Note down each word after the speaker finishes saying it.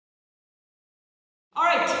All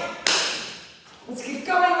right, let's get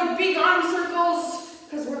going with big arm circles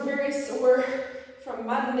because we're very sore from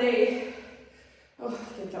Monday. Oh,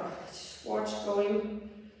 get the watch going.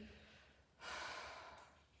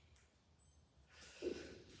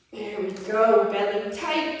 There we go, belly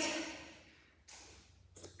tight.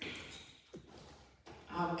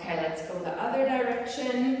 Okay, let's go the other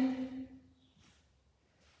direction.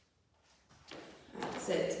 That's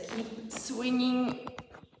it, keep swinging.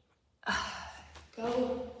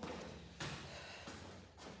 Go.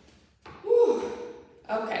 Whew.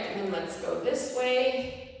 Okay, and then let's go this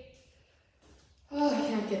way. Oh, I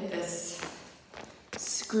can't get this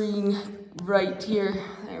screen right here.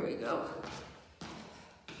 There we go.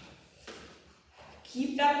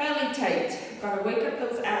 Keep that belly tight. Gotta wake up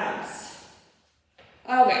those abs.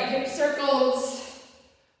 Okay, hip circles.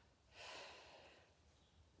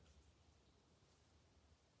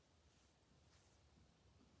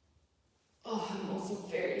 Oh, I'm also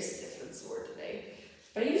very stiff and sore today,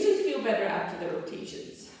 but I usually feel better after the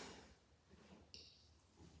rotations.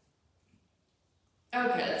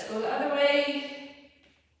 Okay, let's go the other way.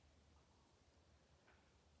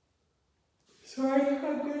 Sorry, I'm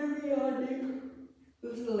gonna be yawning.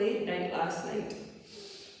 It was a late night last night.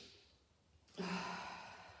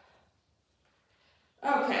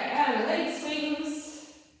 Okay, and leg swings.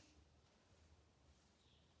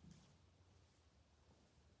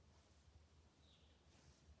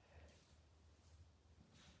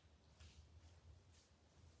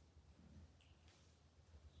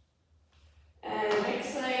 And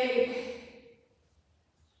next leg.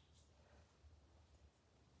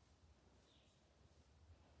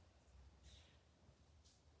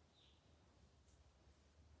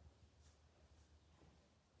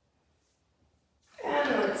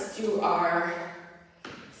 And let's do our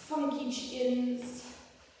funky chickens,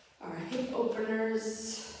 our hip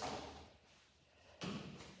openers.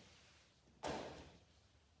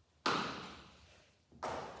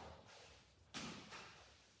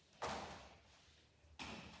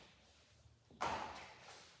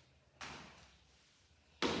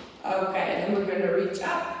 Okay, then we're going to reach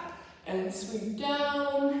up and sweep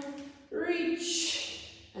down,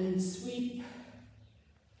 reach and sweep.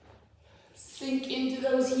 Sink into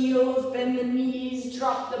those heels, bend the knees,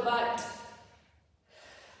 drop the butt.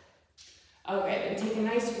 Okay, then take a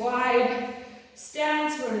nice wide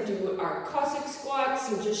stance. We're going to do our Cossack squats,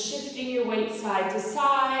 so just shifting your weight side to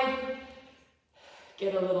side.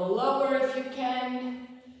 Get a little lower if you can.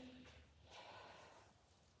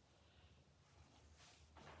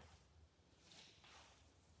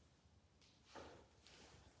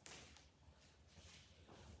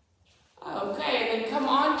 Okay, and then come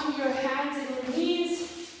onto your hands and your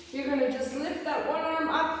knees. You're going to just lift that one arm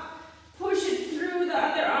up, push it through the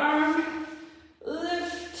other arm,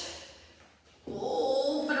 lift,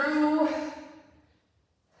 pull through.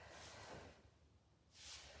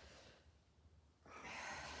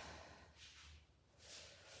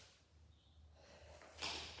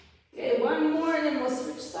 Okay, one more, and then we'll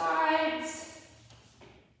switch sides.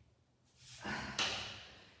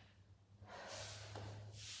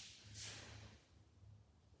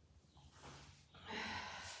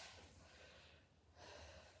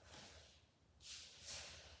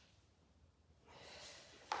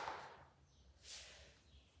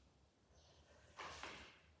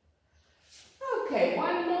 Okay,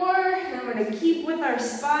 one more, and we're going to keep with our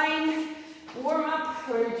spine warm up.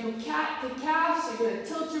 We're going to do cat to calf, so you're going to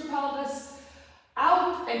tilt your pelvis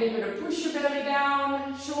out, and you're going to push your belly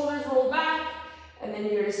down, shoulders roll back, and then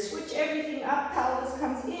you're going to switch everything up. Pelvis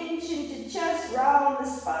comes in, chin to chest, round the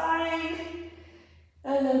spine,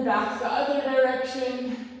 and then back the other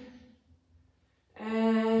direction,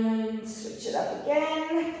 and switch it up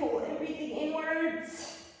again, pull everything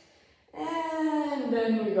inwards, and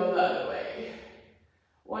then we go the other way.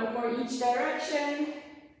 One more each direction.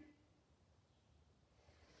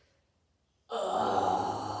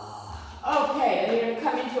 Okay, and you're going to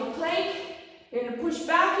come into a plank. You're going to push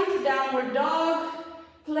back into downward dog.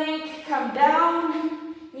 Plank, come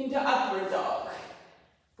down into upward dog.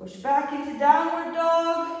 Push back into downward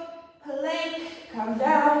dog. Plank, come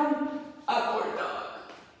down, upward dog.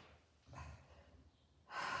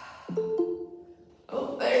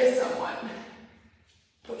 Oh, there's someone.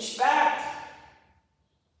 Push back.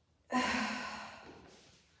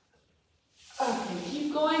 Okay,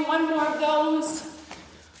 keep going. One more of those.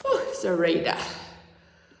 Oh, Zareda.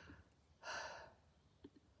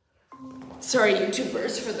 Sorry,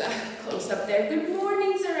 YouTubers, for the close-up there. Good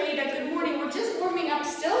morning, Zareda. Good morning. We're just warming up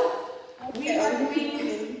still.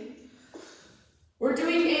 We're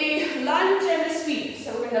doing a lunge and a sweep.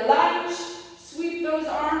 So we're going to lunge, sweep those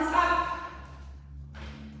arms up,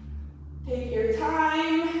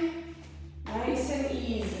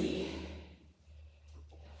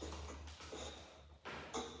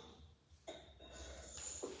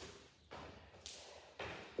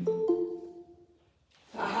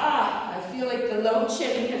 load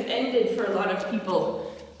shedding has ended for a lot of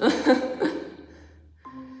people.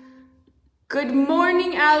 Good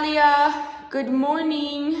morning, Alia. Good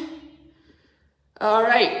morning. All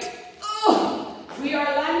right. Oh, we are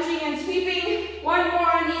lunging and sweeping. One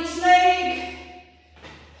more on each leg.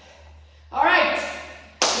 All right.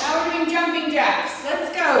 Now we're doing jumping jacks.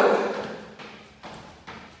 Let's go.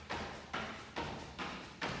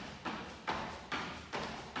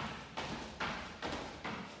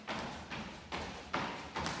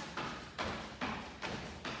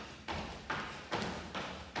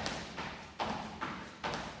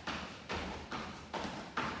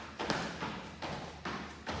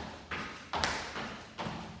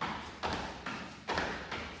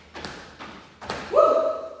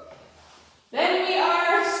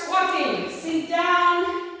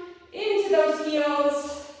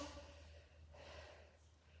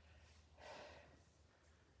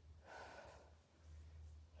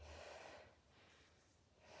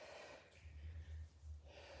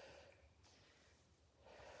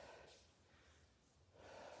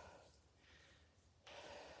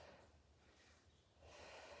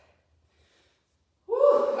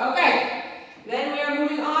 Okay, then we are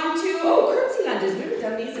moving on to, curtsy lunges. We haven't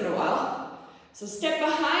done these in a while. So step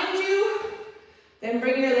behind you, then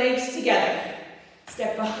bring your legs together.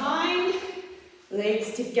 Step behind,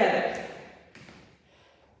 legs together.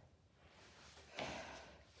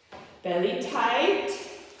 Belly tight.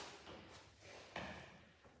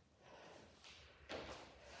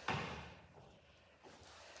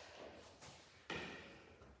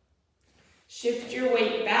 Shift your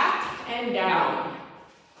weight back and down.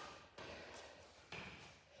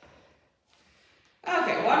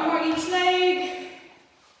 Okay, one more each leg.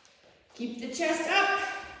 Keep the chest up.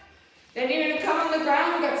 Then you're going to come on the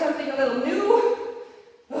ground. We've got something a little new.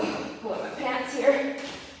 Pull up my pants here.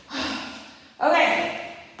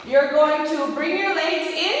 Okay, you're going to bring your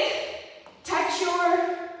legs in, touch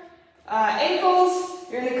your ankles.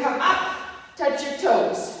 You're going to come up, touch your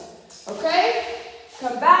toes. Okay?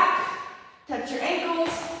 Come back, touch your ankles,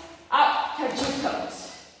 up, touch your toes.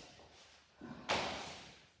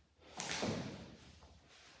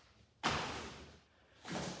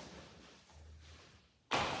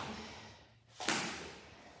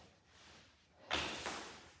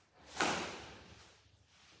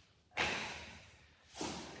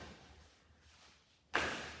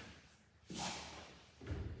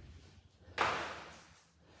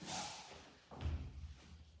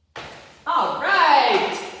 All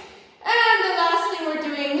right, and the last thing we're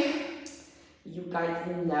doing, you guys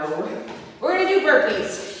know, we're gonna do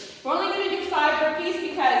burpees. We're only gonna do 5 burpees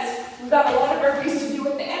because we've got a lot of burpees to do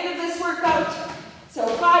at the end of this workout. So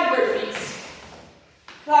 5 burpees.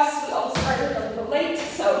 Plus we all started a little late,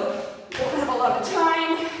 so we don't have a lot of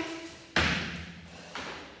time.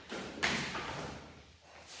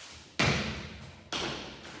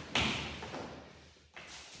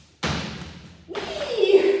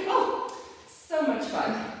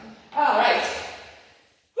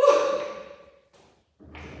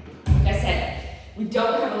 We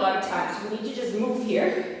don't have a lot of time, so we need to just move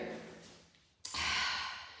here.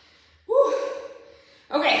 Whew.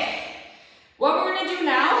 Okay, what we're going to do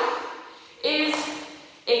now is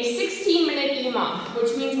a 16-minute EMOM,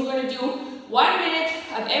 which means we're going to do 1 minute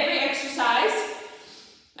of every exercise,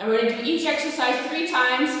 and we're going to do each exercise 3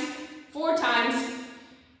 times, 4 times,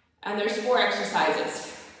 and there's 4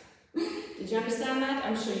 exercises. Did you understand that?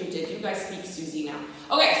 I'm sure you did. You guys speak Susie now.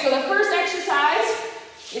 Okay, so the first exercise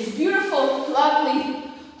is beautiful, lovely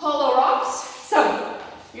hollow rocks. So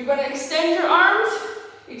you're going to extend your arms,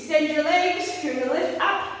 extend your legs. You're going to lift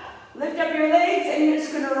up your legs, and you're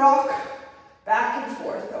just going to rock back and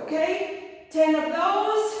forth, okay? 10 of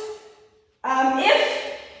those.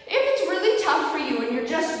 If it's really tough for you and you're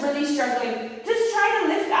just really struggling, just try to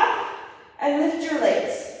lift up and lift your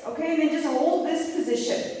legs, okay? And then just hold this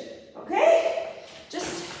position, okay?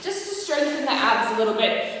 Just to strengthen the abs a little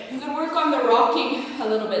bit. You can work on the rocking a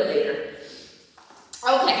little bit later.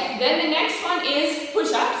 Okay, then the next one is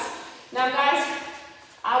push-ups. Now guys,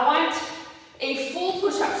 I want a full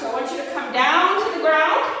push-up. So I want you to come down to the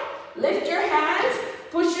ground, lift your hands,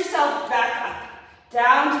 push yourself back up.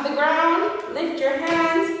 Down to the ground, lift your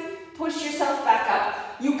hands, push yourself back up.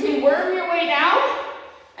 You can worm your way down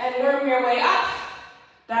and worm your way up.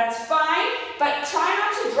 That's fine, but try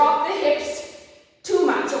not to drop the hips too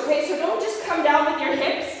much, okay? So don't just come down with your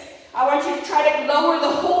hips. I want you to try to lower the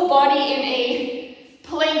whole body in a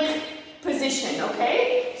plank position,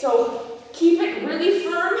 okay? So keep it really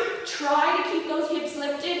firm. Try to keep those hips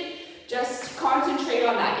lifted. Just concentrate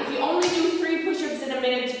on that. If you only do 3 push-ups in a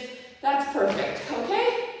minute, that's perfect,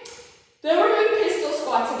 okay? Then we're doing pistol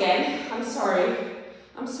squats again. I'm sorry.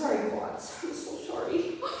 I'm sorry, quads. I'm so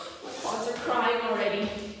sorry. My quads are crying already.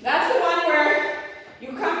 That's the one where you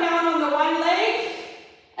come down on the one leg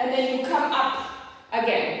and then you come up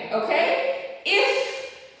again, okay?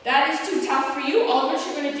 If that is too tough for you, all what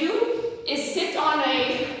you're gonna do is sit on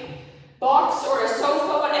a box or a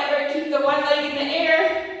sofa, whatever, keep the one leg in the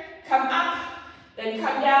air, come up, then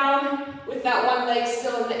come down with that one leg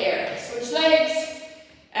still in the air. Switch legs,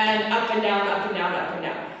 and up and down, up and down, up and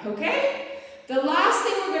down, okay? The last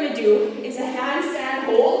thing we're gonna do is a handstand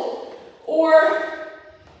hold or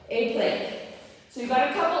a plank. So you've got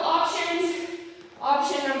a couple options.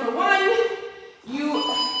 Option number one,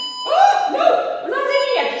 oh, no, we're not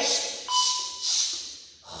ready yet. Shh, shh,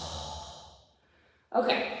 shh.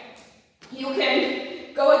 Okay, you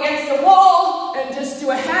can go against the wall and just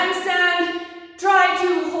do a handstand. Try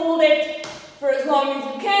to hold it for as long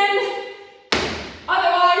as you can.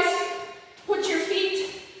 Otherwise, put your feet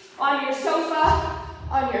on your sofa,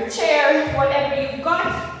 on your chair, whatever you've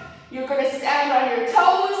got. You're going to stand on your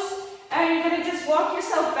toes, and you're going to just walk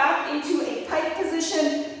yourself back into a pike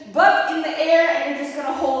position, butt in the air, and you're just going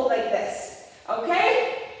to hold like this,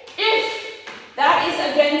 okay? If that is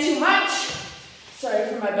again too much, sorry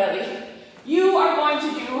for my belly, you are going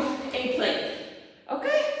to do a plank,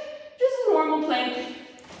 okay? Just a normal plank.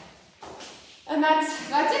 And that's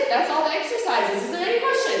it, that's all the exercises. Is there any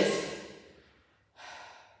questions?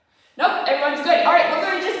 Nope, everyone's good. All right, we're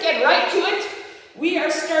gonna just get right to it. We are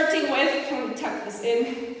starting with, I'm gonna tuck this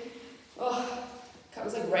in. Oh,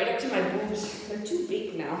 comes like right up to my boobs. They're too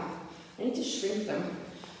big now. I need to shrink them.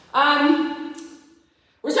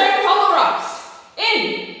 We're starting with hollow rocks.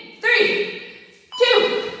 In 3,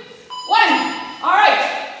 2, 1. All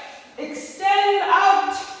right, extend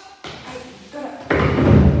out. That.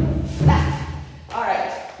 All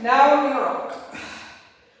right, now we're gonna rock.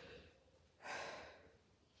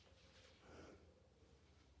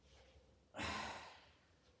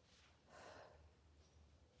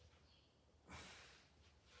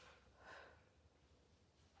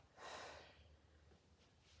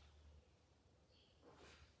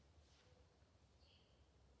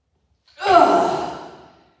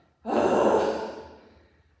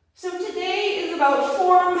 So today is about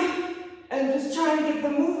form and just trying to get the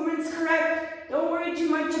movements correct. Don't worry too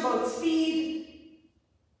much about speed.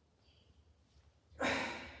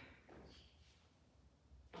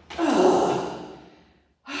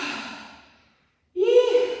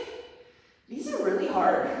 These are really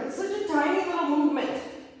hard. It's such a tiny little movement.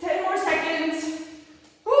 10 more seconds.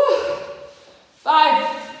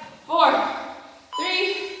 5, 4,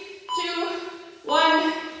 3, 2,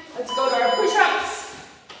 1. Let's go to our push-ups.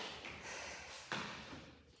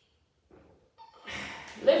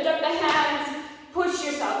 Lift up the hands, push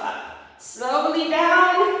yourself up. Slowly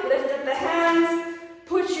down, lift up the hands,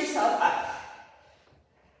 push yourself up.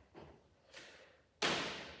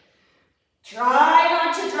 Try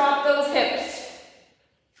not to drop those hips.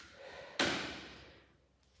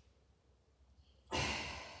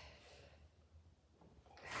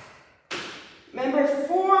 Remember,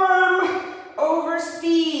 form over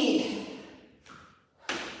speed.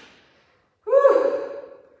 Whew.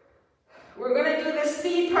 We're going to do the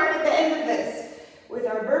speed part at the end of this with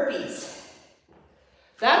our burpees.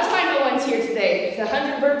 That's why no one's here today. The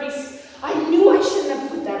 100 burpees. I knew I shouldn't have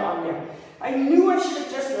put that on there. I knew I should have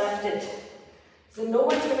just left it. So no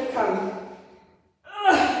one's going to come.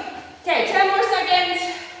 Okay, 10 more seconds.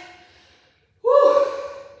 Whew.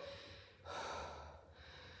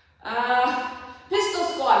 Pistol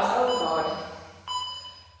squats. Oh, God.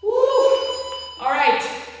 Woo. All right.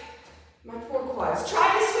 My poor quads.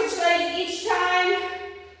 Try to switch legs each time.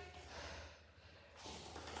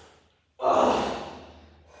 Oh.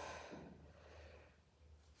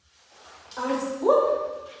 Woo.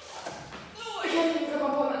 Oh, I can't even come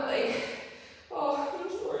up on that leg. Oh, I'm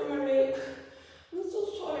sorry, my leg. I'm so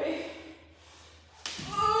sorry.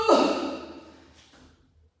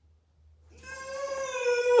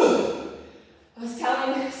 I was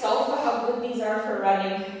telling Sofa how good these are for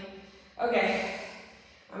running. Okay,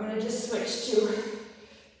 I'm gonna just switch to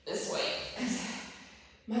this way because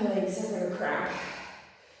my legs are gonna cramp.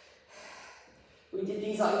 We did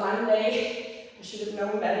these on Monday. I should have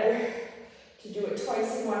known better to do it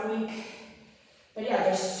twice in 1 week. But yeah,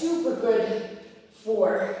 they're super good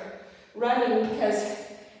for running because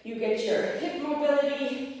you get your hip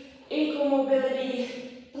mobility, ankle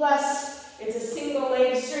mobility, plus it's a single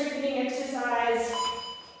leg strengthening exercise.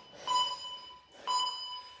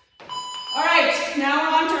 All right,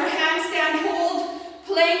 now on to our handstand hold,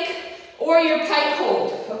 plank, or your pike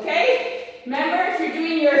hold, okay? Remember, if you're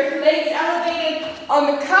doing your legs elevated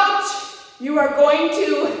on the couch, you are going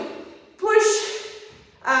to push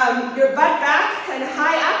your butt back and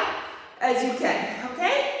high up as you can,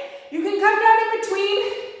 okay? You can come down in between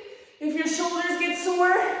if your shoulders get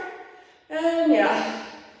sore, and yeah.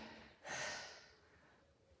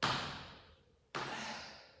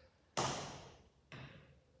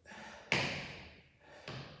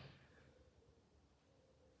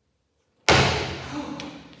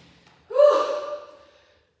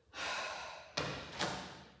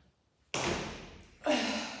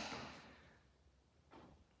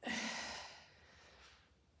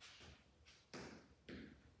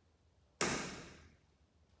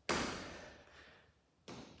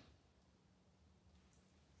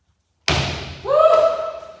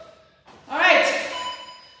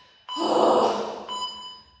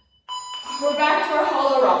 We're back to our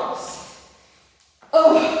hollow rocks.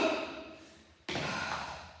 Oh.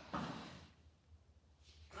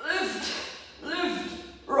 Lift, lift,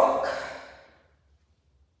 rock.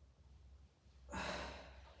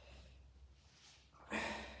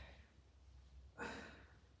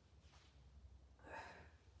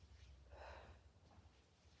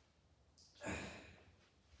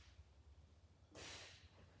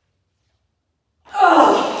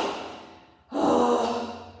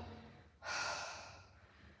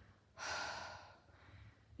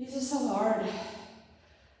 These are so hard.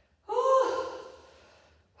 Oh,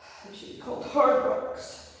 they should be called hard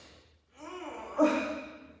rocks.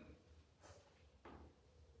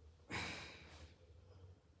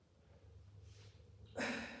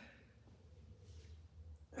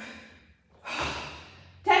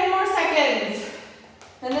 10 more seconds.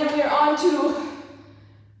 And then we're on to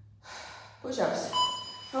push-ups.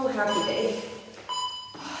 Oh, happy day.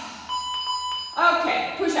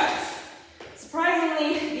 Okay, push-ups.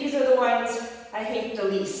 Surprisingly, these are the ones I hate the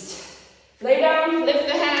least. Lay down, lift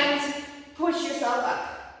the hands, push yourself up.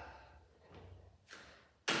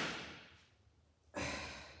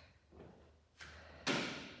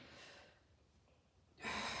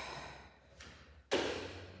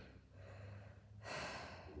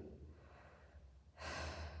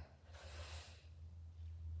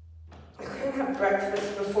 I couldn't have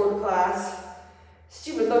breakfast before class.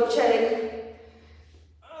 Stupid low shedding.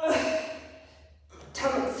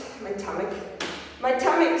 My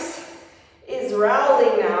tummy is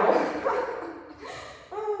rowling now.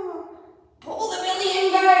 Oh. Pull the belly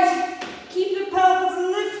in, guys. Keep the pelvis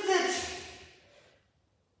lifted.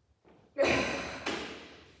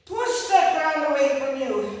 Push that ground away from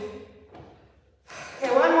you.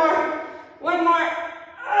 Okay, one more. One more.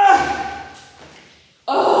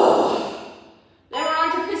 Oh. Then we're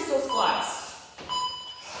on to pistol squats.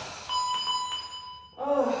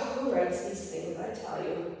 Oh, who writes these things, I tell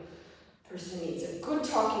you. Person needs a good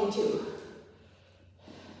talking to.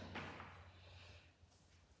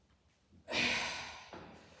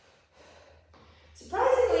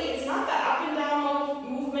 Surprisingly, it's not the up and down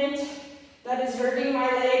movement that is hurting my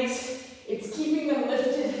legs. It's keeping them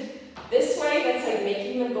lifted this way that's like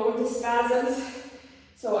making them go into spasms.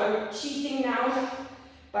 So I'm cheating now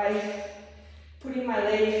by putting my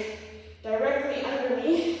leg directly under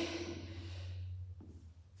me.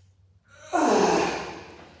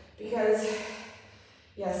 Because,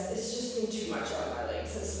 yes, it's just been too much on my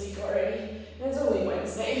legs this week already. And it's only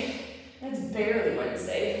Wednesday. And it's barely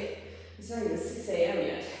Wednesday. It's not even 6 a.m.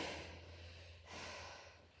 yet.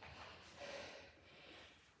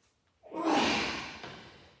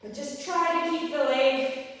 But just try to keep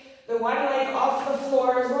the one leg off the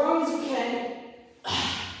floor as long as you can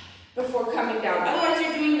before coming down. Otherwise,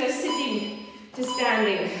 you're doing the sitting to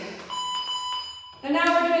standing. And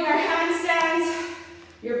now we're doing our handstands,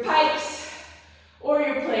 your pikes, or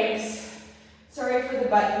your planks. Sorry for the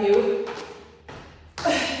butt view.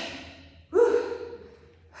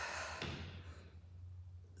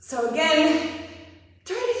 So again,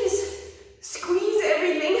 try to just squeeze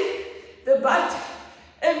everything, the butt,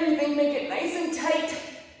 everything, make it nice and tight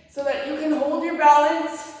so that you can hold your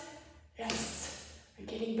balance. Yes, I'm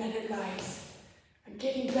getting better, guys. I'm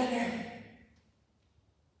getting better.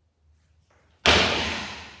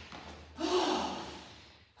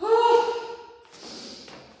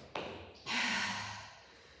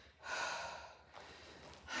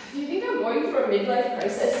 Do you think I'm going for a midlife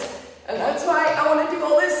crisis? And that's why I want to do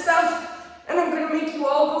all this stuff, and I'm going to make you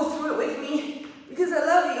all go through it with me, because I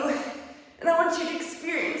love you, and I want you to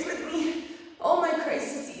experience with me all my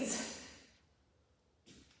crises.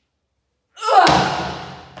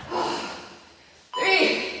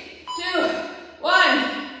 3, 2, 1.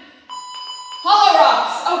 Hollow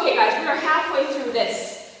rocks. Okay, guys, we are halfway through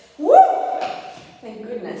this. Woo! Thank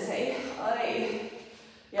goodness, eh?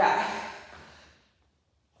 Yeah.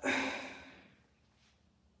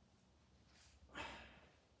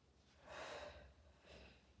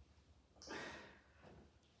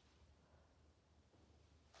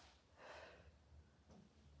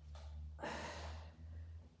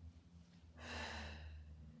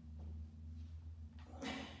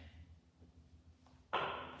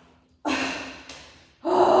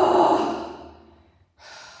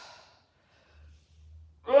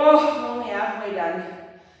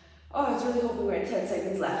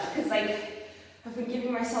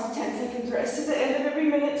 myself 10 seconds rest at the end of every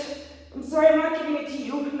minute. I'm sorry I'm not giving it to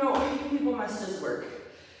you. No, you people must just work.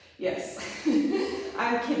 Yes.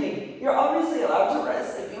 I'm kidding. You're obviously allowed to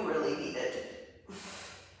rest if you really need it.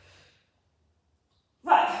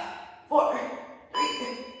 5, 4, 3,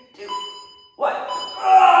 2, 1.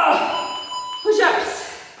 Push-ups.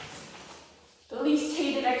 The least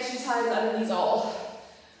hated exercise out of these all.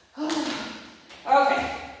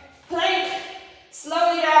 Okay. Plank.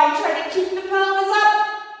 Slowly down. Try to keep the pelvis up.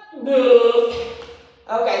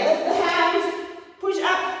 Okay, lift the hands. Push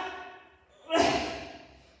up.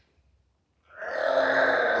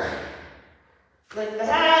 Lift the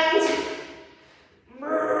hands.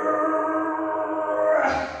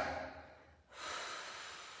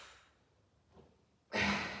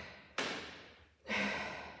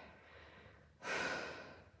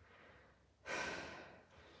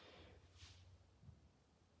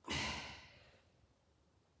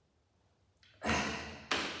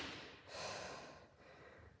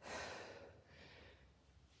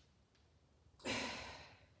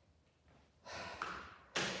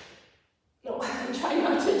 I'm trying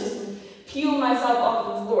not to just peel myself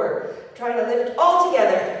off the floor. Trying to lift all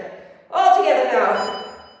together. All together now.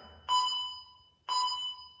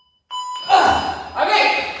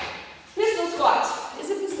 Okay. Pistol squats. Is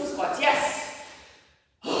it pistol squats? Yes.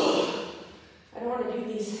 I don't want to do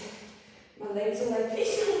these. My legs are like,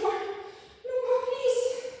 please, no more. No more, please.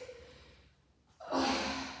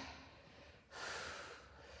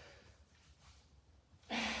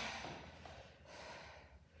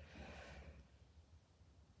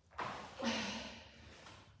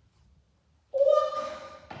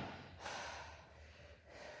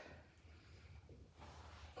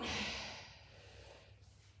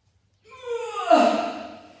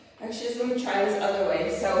 Actually, just let me try this other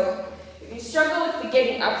way. So, if you struggle with the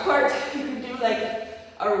getting up part, you can do like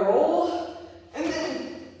a roll and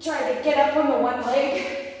then try to get up on the one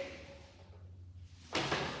leg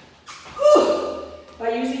by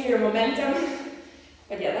using your momentum.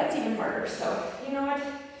 But yeah, that's even harder. So, you know what?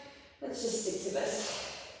 Let's just stick to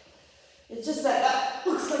this. It's just that that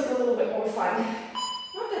looks like a little bit more fun.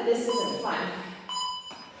 Not that this isn't fun.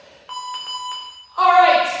 All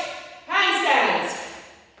right, handstands.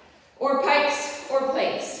 Or pikes, or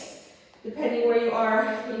planks, depending where you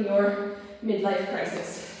are in your midlife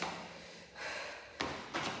crisis.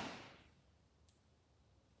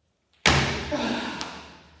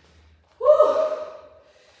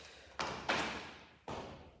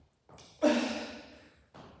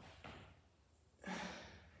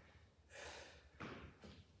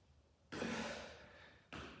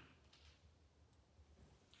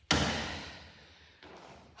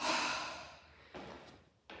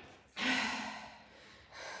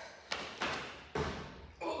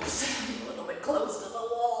 Close to the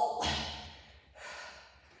wall.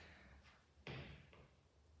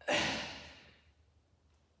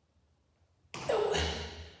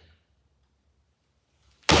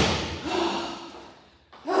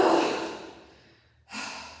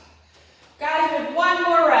 Guys, with one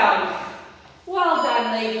more round. Well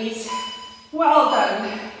done, ladies. Well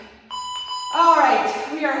done. All right,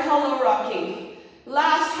 we are hollow rocking.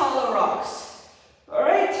 Last hollow rocks. All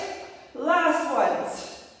right, last ones.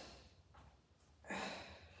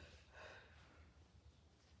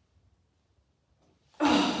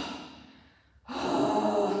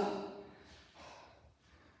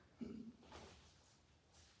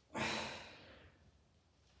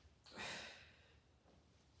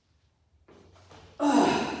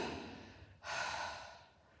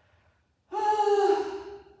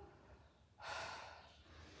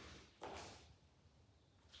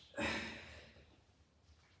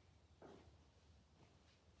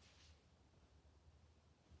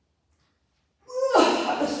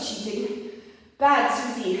 Cheating. Bad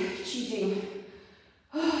Susie, cheating.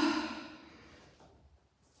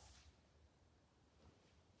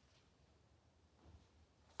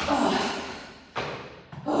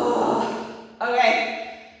 Okay,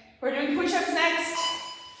 we're doing push-ups next.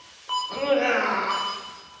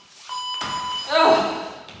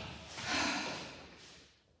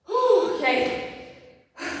 Okay,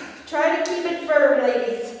 try to keep it firm,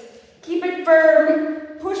 ladies. Keep it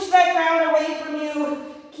firm. Push that ground away from you.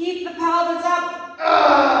 Keep the pelvis up.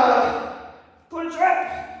 Push up.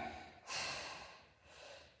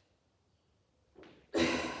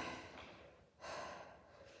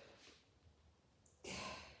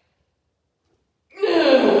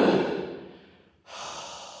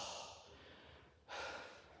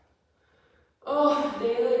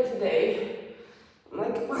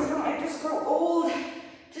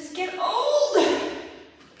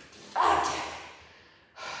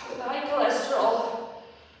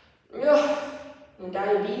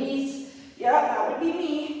 Diabetes. Yeah, that would be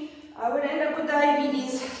me. I would end up with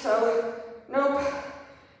diabetes. So, nope.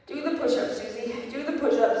 Do the push-ups, Susie. Do the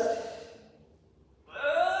push-ups.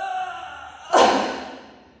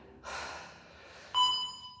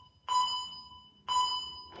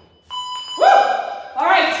 Woo! All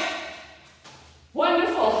right.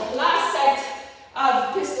 Wonderful. Last set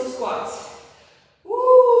of pistol squats.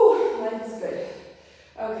 Woo! Life is good.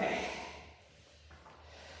 Okay.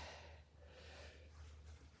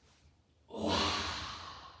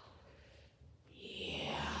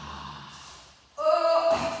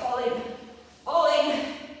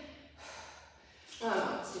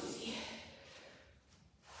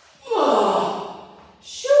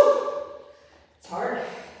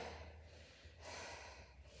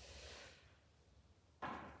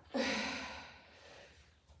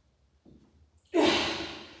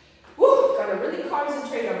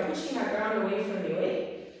 Concentrate on pushing that ground away from you, eh?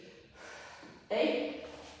 Hey,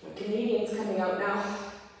 my Canadian's coming out now.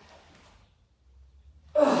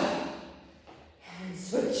 And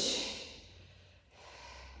switch.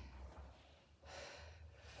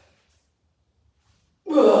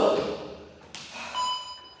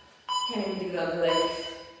 Can't even do the other leg.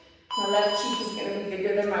 My left cheek is going to be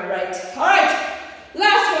bigger than my right. All right,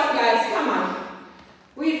 last one, guys. Come on.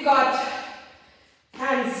 We've got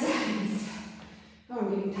handstands. Oh, I'm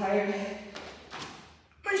getting tired.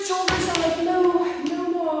 My shoulders are like, no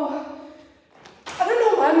more. I don't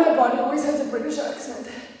know why my body always has a British accent.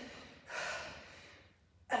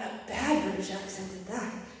 And a bad British accent at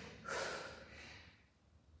that.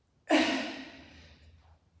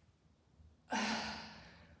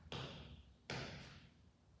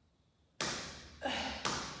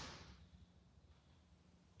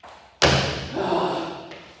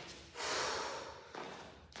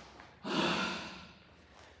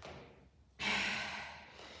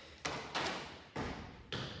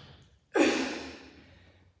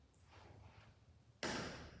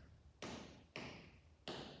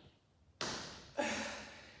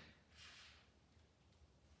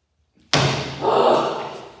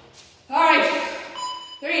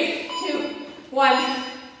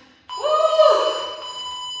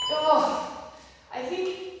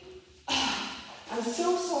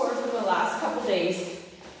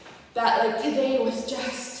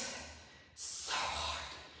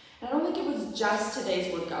 Just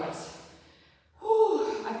today's workouts.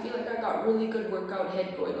 Whew, I feel like I got really good workout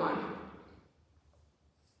head going on.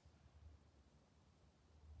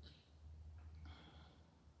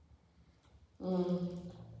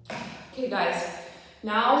 Okay guys,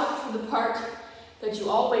 now for the part that you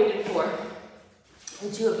all waited for,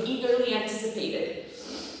 that you have eagerly anticipated,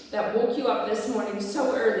 that woke you up this morning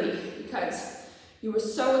so early because you were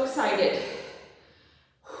so excited.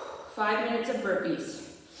 5 minutes of burpees.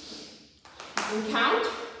 And count,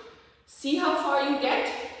 see how far you get.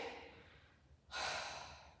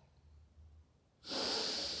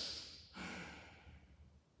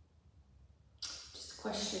 Just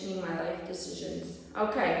questioning my life decisions.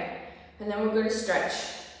 Okay, and then we're going to stretch.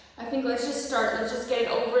 I think let's just start, let's just get it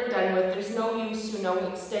over and done with. There's no use,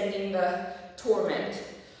 extending the torment.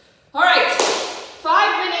 All right,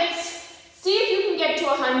 5 minutes, see if you can get to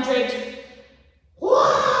 100.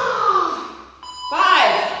 Wow!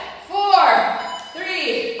 5, 4,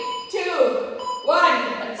 3, 2,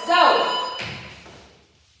 1, let's go.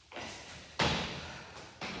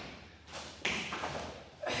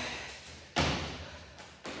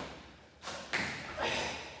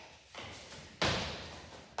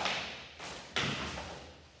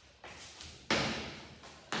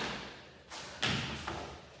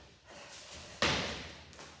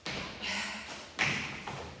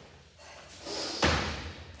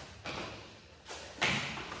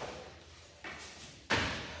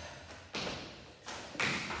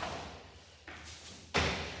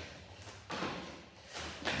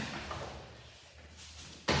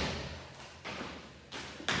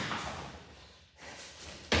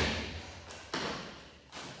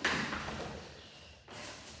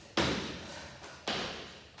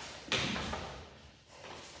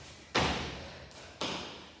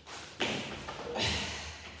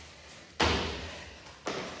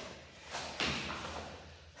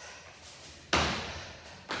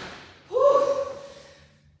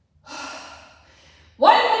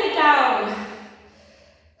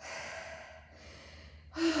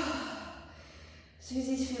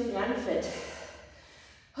 Susie's feeling unfit.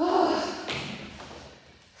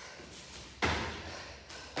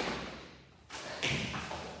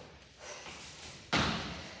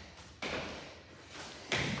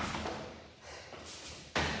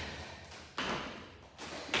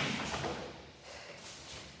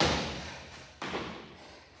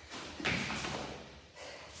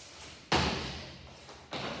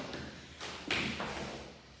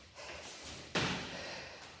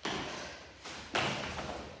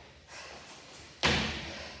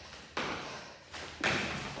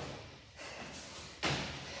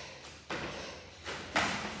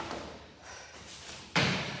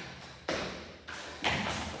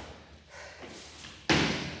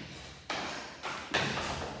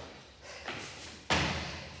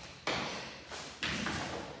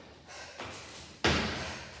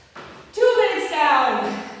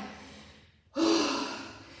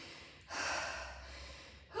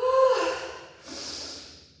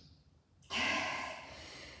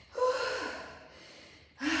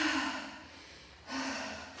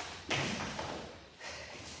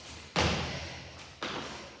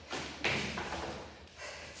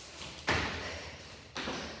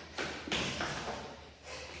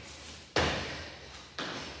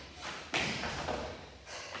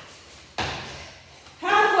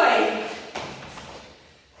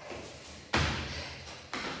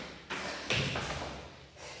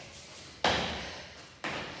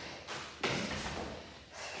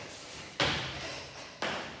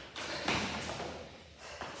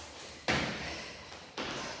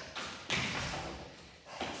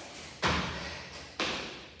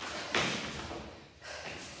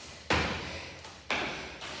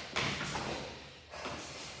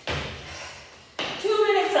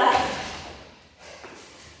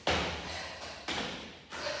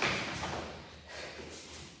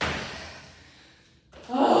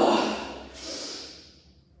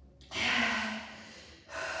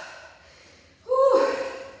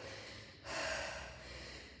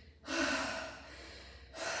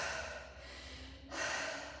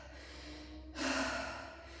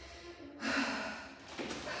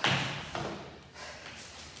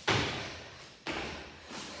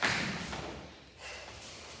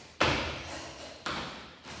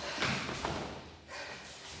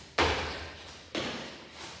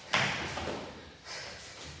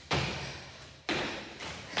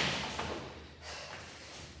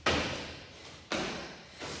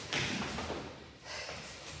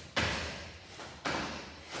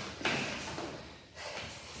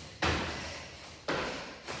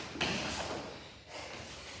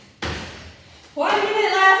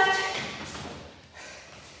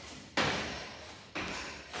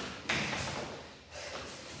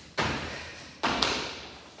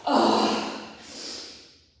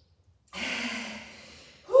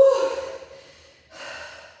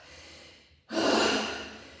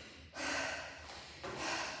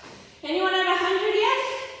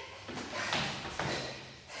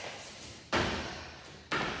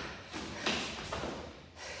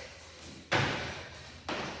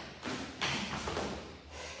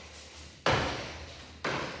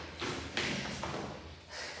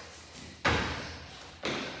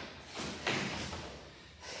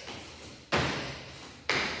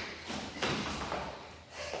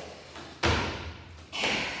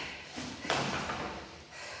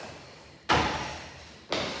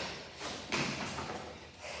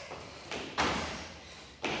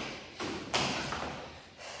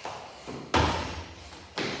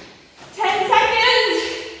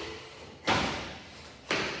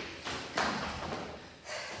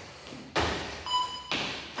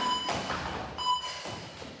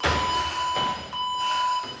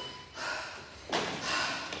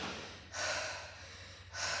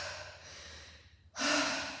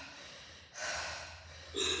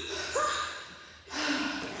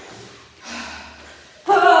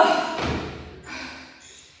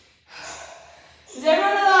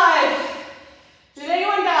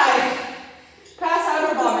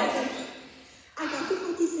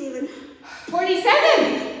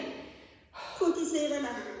 27. 47.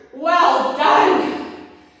 Well done.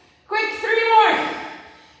 Quick, 3 more.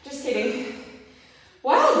 Just kidding.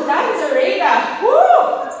 Well done, Zareda. Woo!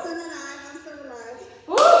 I'm still alive. I'm still alive.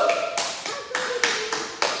 Woo!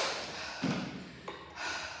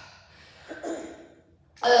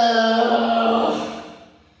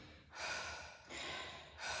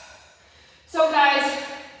 So guys,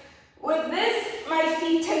 with this, my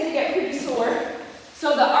feet tend to get pretty sore.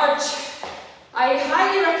 So the arch, I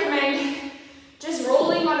highly recommend just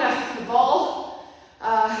rolling on a ball,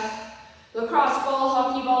 lacrosse ball,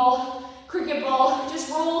 hockey ball, cricket ball. Just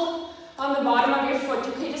roll on the bottom of your foot,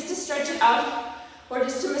 okay? Just to stretch it out or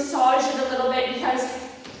just to massage it a little bit, because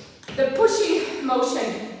the pushing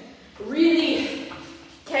motion really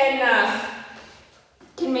can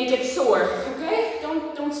make it sore, okay?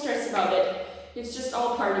 Don't stress about it. It's just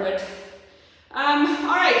all part of it. All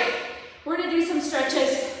right, we're gonna do some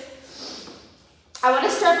stretches. I want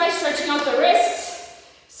to start by stretching out the wrists.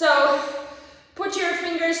 So put your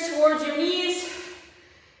fingers towards your knees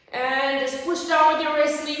and just push down with your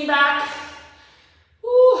wrists, lean back.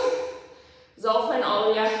 Woo. Zolfa and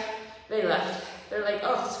Alia, they left. They're like,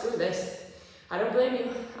 oh, screw this. I don't blame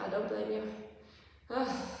you. I don't blame you.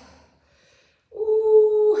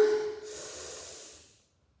 Ooh.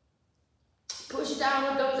 Push down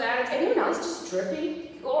with those hands. Anyone else just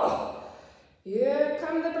dripping? Oh. Here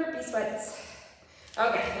come the burpee sweats.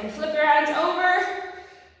 Okay, then flip your hands over.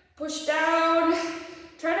 Push down.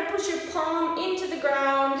 Try to push your palm into the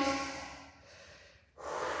ground.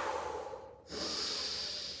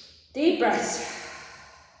 Deep breaths.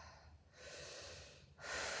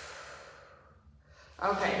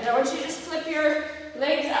 Okay, now I want you to just flip your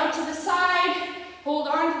legs out to the side. Hold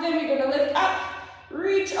on to them. You're going to lift up.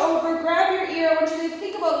 Reach over. Grab your ear. I want you to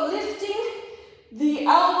think about lifting the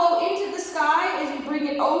elbow into the sky as you bring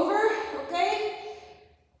it over. Okay?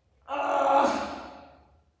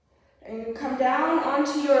 And you come down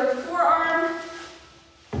onto your forearm.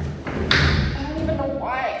 I don't even know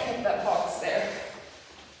why I kept that box there.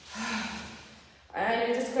 And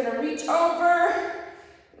you're just gonna reach over.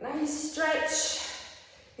 Nice stretch.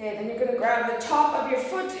 Okay, then you're gonna grab the top of your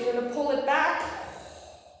foot. You're gonna pull it back.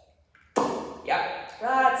 Yeah,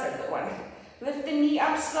 that's a good one. Lift the knee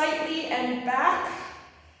up slightly and back.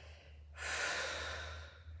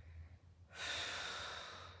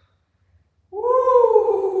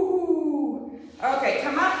 Okay,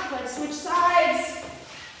 come up, let's switch sides.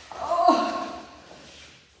 Oh.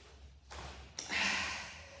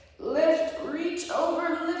 Lift, reach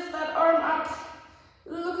over, lift that arm up.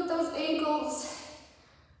 Look at those ankles.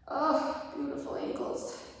 Oh, beautiful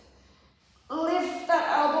ankles. Lift that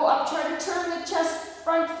elbow up, try to turn the chest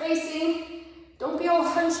front facing. Don't be all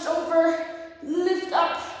hunched over. Lift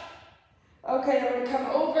up. Okay, then we're gonna come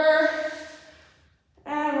over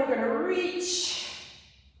and we're gonna reach.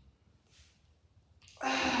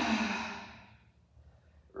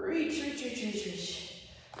 Reach.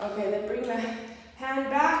 Okay, then bring the hand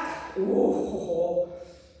back. Oh,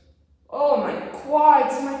 my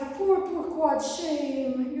quads, my poor quads.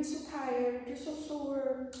 Shame. You're so tired. You're so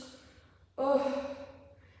sore. Oh,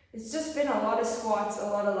 it's just been a lot of squats, a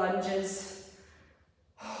lot of lunges,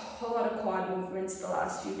 a lot of quad movements the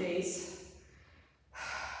last few days.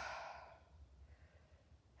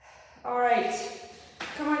 All right,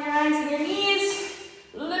 come on your hands and your knees.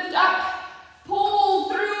 Lift up. Pull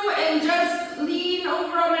through and just lean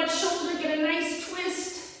over on that shoulder. Get a nice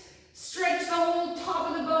twist. Stretch the whole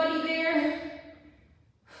top of the body there.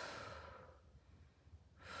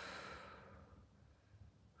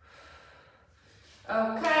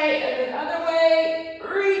 Okay, and then other way.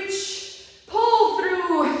 Reach. Pull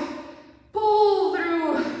through.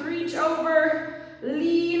 Reach over.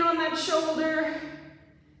 Lean on that shoulder.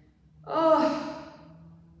 Oh.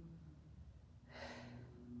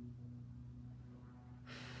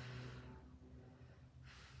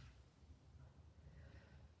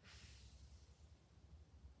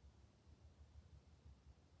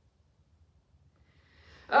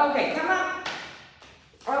 Okay, come up.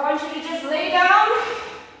 I want you to just lay down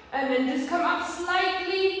and then just come up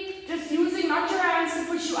slightly, just using not your hands to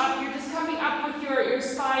push you up. You're just coming up with your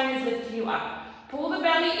spine is lifting you up. Pull the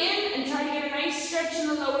belly in and try to get a nice stretch in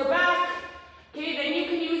the lower back. Okay, then you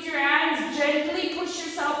can use your hands, gently push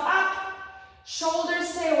yourself up. Shoulders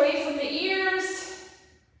stay away from the ears.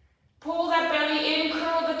 Pull that belly in,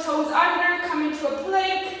 curl the toes under, come into a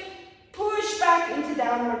plank. Push back into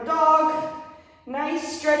downward dog.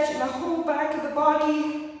 Nice stretch in the whole back of the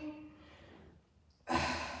body.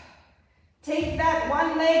 Take that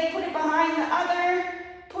one leg, put it behind the other.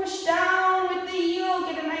 Push down with the heel,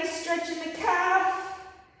 get a nice stretch in the calf.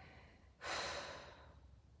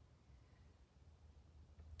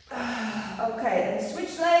 Okay, then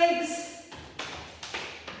switch legs.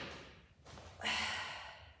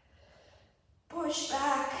 Push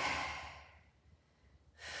back.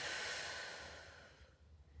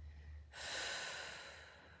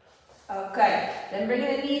 Okay, then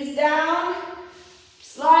bringing the knees down.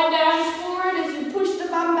 Slide down forward as you push the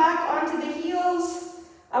bum back onto the heels.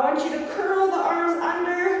 I want you to curl the arms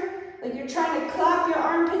under, like you're trying to clap your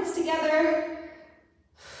armpits together.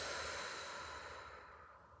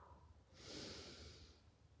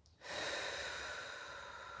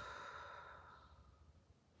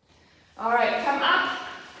 All right, come up.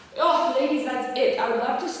 Oh, ladies, that's it. I would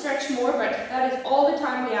love to stretch more, but that is all the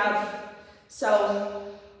time we have.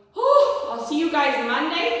 So, I'll see you guys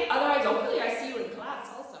Monday. Otherwise, hopefully I see you